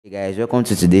Hey guys, welcome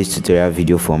to today's tutorial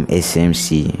video from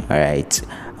SMC. Alright,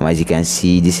 as you can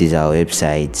see, this is our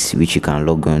website which you can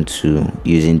log on to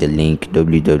using the link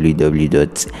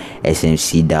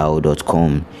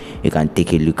www.smcdao.com. You can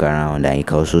take a look around and you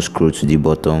can also scroll to the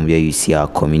bottom where you see our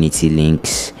community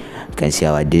links. You can see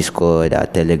our Discord, our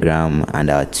Telegram, and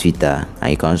our Twitter,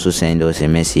 and you can also send us a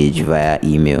message via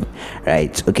email.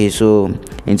 Right, okay, so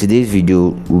in today's video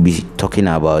we'll be talking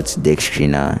about Dex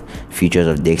Screener, features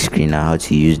of Dex Screener, how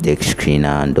to use Dex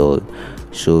Screener and all.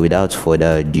 So without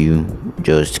further ado,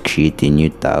 just create a new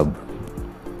tab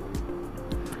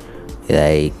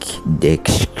like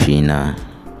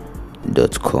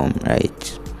dexscreener.com.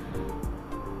 right?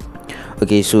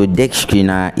 Okay, so Dex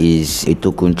Screener is a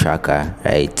token tracker,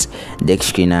 right?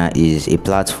 Dex Screener is a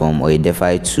platform or a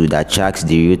DeFi tool that tracks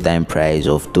the real-time price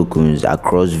of tokens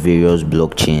across various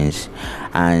blockchains.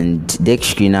 And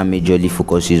Dex Screener majorly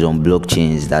focuses on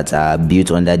blockchains that are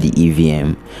built under the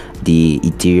EVM, the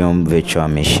Ethereum virtual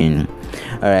machine.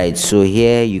 Alright, so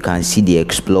here you can see the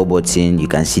explore button, you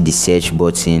can see the search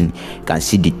button, you can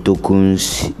see the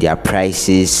tokens, their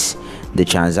prices, the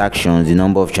transactions, the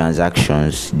number of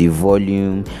transactions, the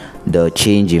volume, the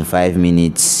change in 5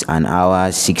 minutes, an hour,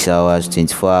 6 hours,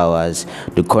 24 hours,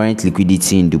 the current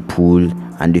liquidity in the pool,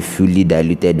 and the fully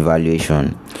diluted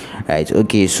valuation. Right,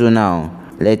 okay, so now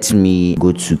let me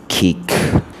go to Kick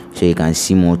so you can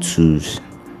see more tools.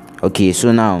 Okay,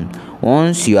 so now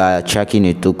once you are tracking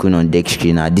a token on Dex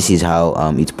Screener, this is how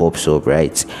it pops up,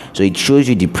 right? So it shows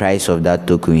you the price of that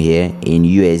token here in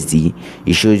USD.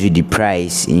 It shows you the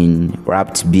price in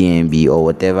wrapped BNB or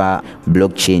whatever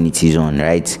blockchain it is on,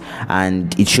 right?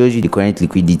 And it shows you the current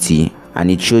liquidity,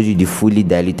 and it shows you the fully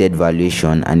diluted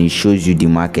valuation, and it shows you the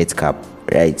market cap.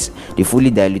 Right, the fully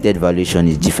diluted valuation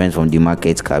is different from the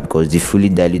market cap because the fully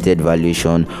diluted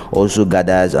valuation also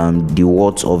gathers the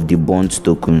worth of the bond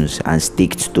tokens and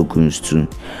staked tokens too.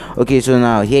 Okay, so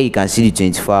now here you can see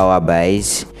the 24-hour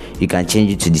buys. You can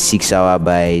change it to the 6-hour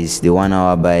buys, the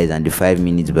 1-hour buys, and the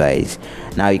 5-minute buys.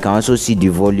 Now you can also see the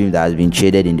volume that has been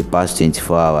traded in the past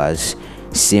 24 hours.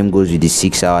 Same goes with the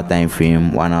 6-hour time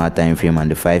frame, 1-hour time frame, and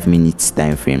the 5 minutes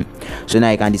time frame. So now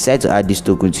you can decide to add this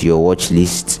token to your watch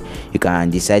list. You can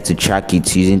decide to track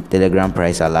it using Telegram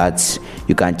price alerts.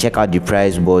 You can check out the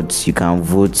price bots. You can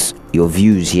vote your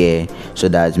views here, so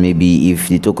that maybe if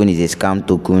the token is a scam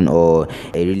token or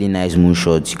a really nice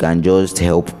moonshot, you can just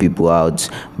help people out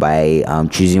by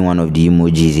choosing one of the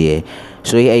emojis here.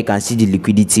 So here you can see the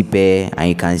liquidity pair, and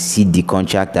you can see the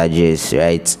contract address,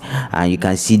 right? And you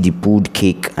can see the pooled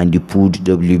cake and the pooled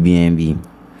WBNB.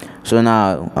 So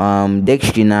now Dex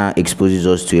Screener exposes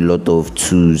us to a lot of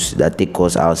tools that take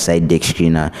us outside Dex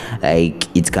Screener. Like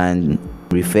it can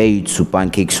refer you to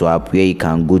PancakeSwap, where you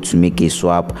can go to make a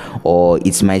swap, or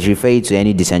it might refer you to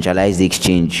any decentralized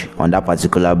exchange on that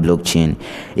particular blockchain.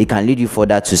 It can lead you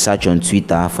further to search on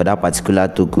Twitter for that particular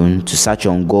token, to search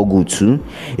on Google too.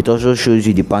 It also shows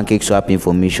you the PancakeSwap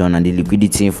information and the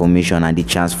liquidity information and the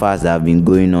transfers that have been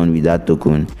going on with that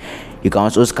token. You can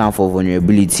also scan for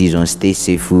vulnerabilities on Stay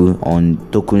Safe, on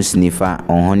Token Sniffer,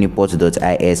 on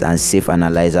honeypot.is, and Safe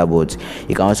Analyzer bot.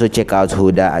 You can also check out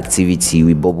holder activity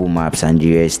with bubble maps and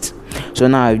the rest. So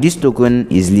now if this token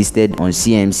is listed on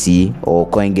CMC or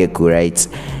CoinGecko, right,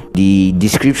 the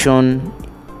description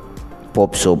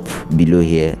pops up below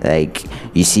here. Like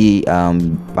you see,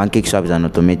 PancakeSwap is an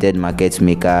automated market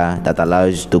maker that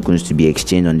allows tokens to be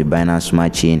exchanged on the Binance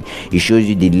Smart Chain. It shows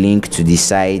you the link to the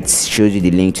site, shows you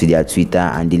the link to their Twitter,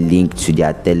 and the link to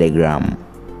their Telegram.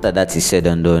 After that is said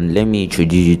and done, let me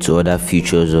introduce you to other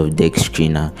features of Dex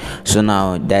Screener. So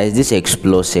now there is this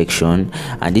explore section,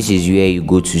 and this is where you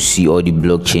go to see all the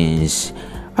blockchains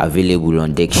available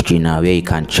on Dex Screener, where you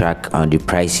can track the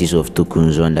prices of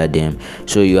tokens under them.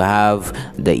 So you have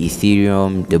the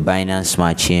Ethereum, the Binance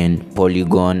Smart Chain,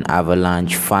 Polygon,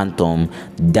 Avalanche, Fantom,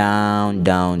 down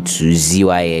to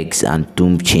ZYX and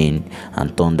Tomb Chain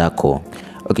and Thundercore.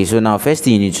 Okay, so now first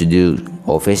thing you need to do,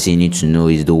 or first thing you need to know,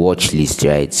 is the watch list,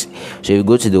 right? So if you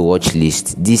go to the watch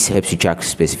list, this helps you track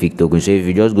specific tokens. So if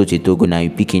you just go to a token and you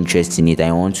pick interest in it and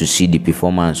you want to see the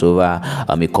performance over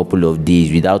a couple of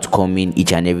days without coming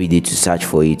each and every day to search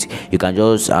for it, you can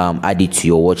just add it to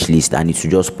your watch list and it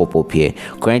will just pop up here.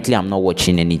 Currently I'm not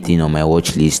watching anything on my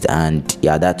watch list, and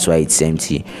yeah, that's why it's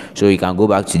empty. So you can go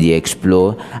back to the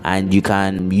explore and you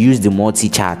can use the multi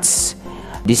charts.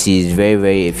 This is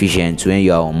very efficient when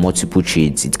you are on multiple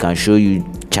trades. It can show you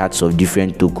charts of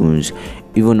different tokens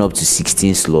even up to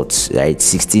 16 slots, right?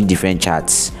 16 different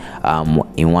charts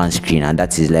in one screen, and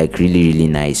that is like really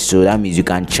nice. So that means you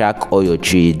can track all your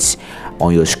trades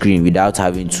on your screen without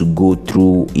having to go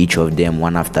through each of them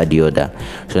one after the other.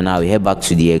 So now we head back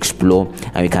to the explore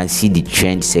and we can see the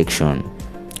trend section.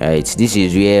 Right, this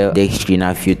is where Dex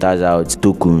Screener filters out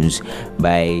tokens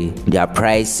by their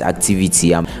price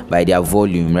activity and by their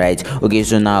volume, right? Okay,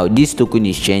 so now this token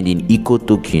is trending. Eco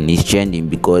token is trending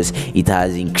because it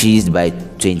has increased by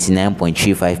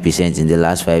 29.35% in the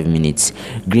last 5 minutes.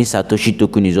 Green Satoshi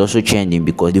token is also trending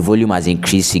because the volume has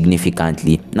increased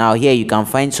significantly. Now here you can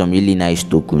find some really nice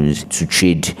tokens to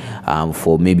trade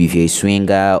for maybe if you're a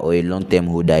swinger or a long-term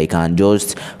holder. You can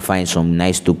just find some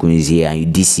nice tokens here and you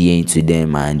DCA into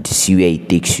them and see where it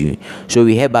takes you. So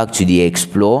we head back to the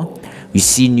explore. We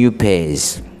see new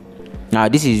pairs. Now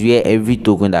this is where every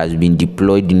token that has been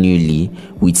deployed newly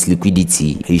with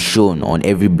liquidity is shown on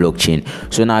every blockchain.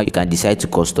 So now you can decide to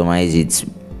customize it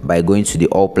by going to the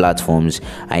all platforms,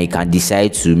 and you can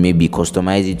decide to maybe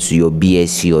customize it to your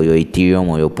BSC or your Ethereum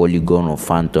or your Polygon or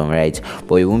Fantom, right?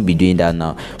 But we won't be doing that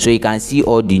now. So you can see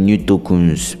all the new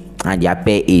tokens and their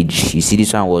pair age. You see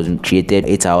this one was created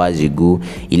 8 hours ago,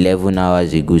 11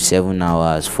 hours ago, 7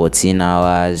 hours, 14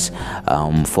 hours,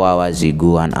 4 hours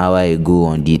ago, an hour ago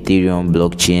on the Ethereum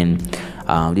blockchain.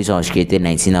 This one was created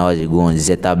 19 hours ago on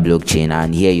Zeta blockchain,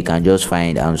 and here you can just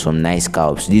find some nice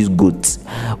scalps. This goat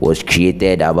was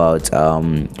created about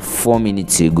 4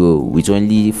 minutes ago with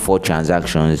only 4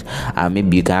 transactions, and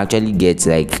maybe you can actually get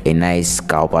like a nice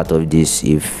scalp out of this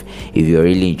if you're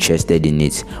really interested in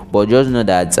it. But just know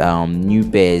that new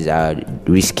pairs are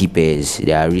risky pairs.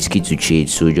 They are risky to trade,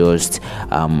 so just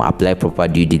apply proper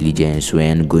due diligence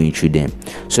when going through them.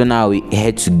 So now we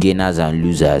head to gainers and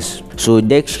losers. So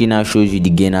Dex Screener shows you the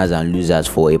gainers and losers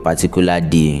for a particular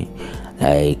day.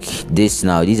 Like this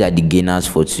now, these are the gainers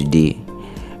for today,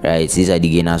 right? These are the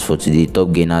gainers for today,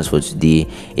 top gainers for today.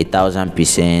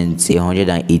 1000%,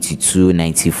 182,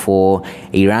 94.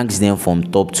 It ranks them from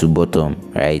top to bottom,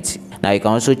 right? Now you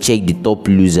can also check the top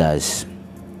losers.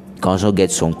 You can also get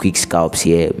some quick scalps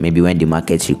here, maybe when the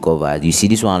market recovers. You see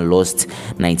this one lost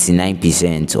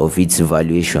 99% of its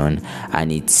valuation,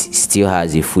 and it still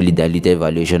has a fully diluted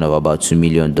valuation of about $2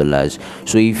 million.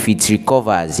 So if it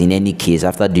recovers in any case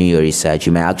after doing your research,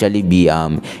 you might actually be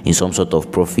in some sort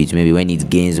of profit, maybe when it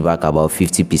gains back about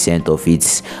 50% of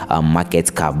its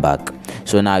market cap back.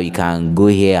 So now you can go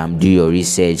here and do your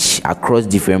research across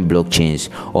different blockchains,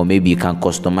 or maybe you can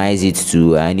customize it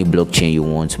to any blockchain you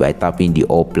want by tapping the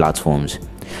all platforms.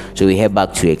 So we head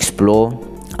back to explore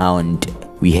and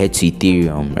we head to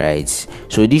Ethereum, right?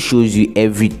 So this shows you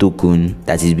every token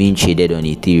that is being traded on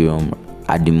Ethereum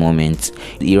at the moment.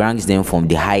 It ranks them from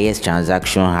the highest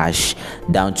transaction hash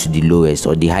down to the lowest,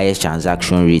 or the highest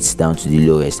transaction rates down to the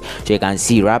lowest. So you can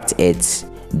see Wrapped Earth,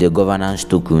 the governance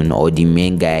token, or the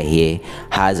main guy here,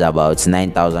 has about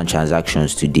 9,000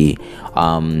 transactions today.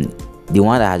 The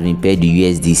one that has been paired to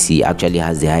USDC actually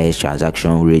has the highest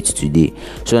transaction rate today.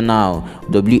 So now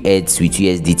WETH with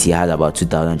USDT has about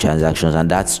 2,000 transactions, and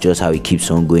that's just how it keeps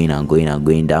on going and going and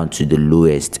going down to the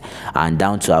lowest, and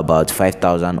down to about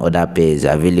 5,000 other pairs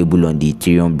available on the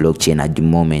Ethereum blockchain at the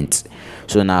moment.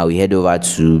 So now we head over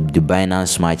to the Binance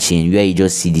Smart Chain, where you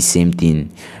just see the same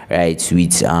thing, right?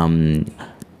 With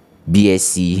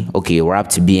BSC, okay,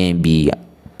 wrapped BNB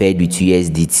paired with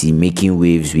USDT, making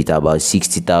waves with about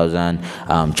 60,000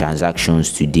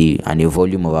 transactions today and a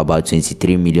volume of about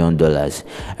 $23 million,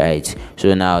 right?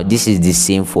 So now this is the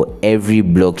same for every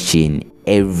blockchain,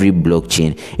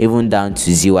 even down to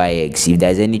ZYX. If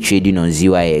there's any trading on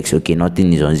ZYX, okay,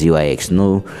 nothing is on ZYX.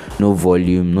 No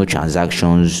volume, no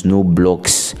transactions, no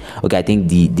blocks. Okay, I think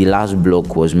the last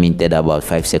block was minted about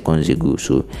 5 seconds ago,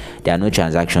 so there are no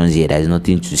transactions here. There's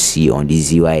nothing to see on the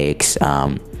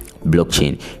ZYX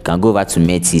blockchain. You can go over to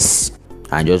Metis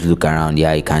and just look around.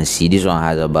 Yeah, you can see this one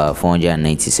has about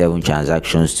 497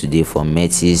 transactions today for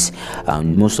Metis.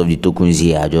 Most of the tokens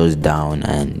here are just down,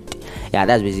 and yeah,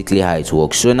 that's basically how it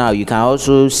works. So now you can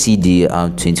also see the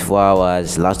 24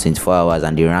 hours, last 24 hours,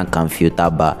 and the rank and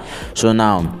filter bar. So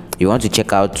now you want to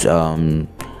check out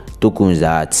tokens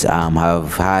that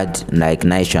have had like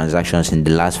nice transactions in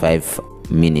the last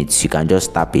 5 minutes. You can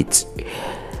just tap it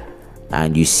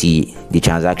and you see the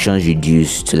transactions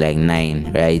reduced to like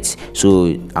 9, right?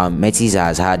 So Metis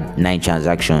has had 9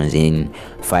 transactions in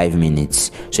 5 minutes.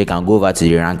 So you can go over to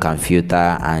the rank and filter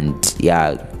and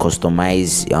yeah,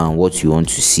 customize what you want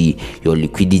to see, your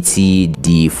liquidity,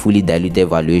 the fully diluted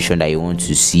valuation that you want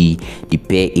to see, the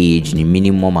pair age, the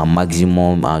minimum and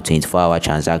maximum 24-hour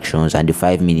transactions, and the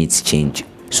 5 minutes change.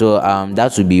 So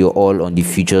that will be all on the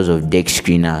features of Dex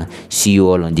Screener. See you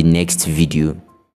all on the next video.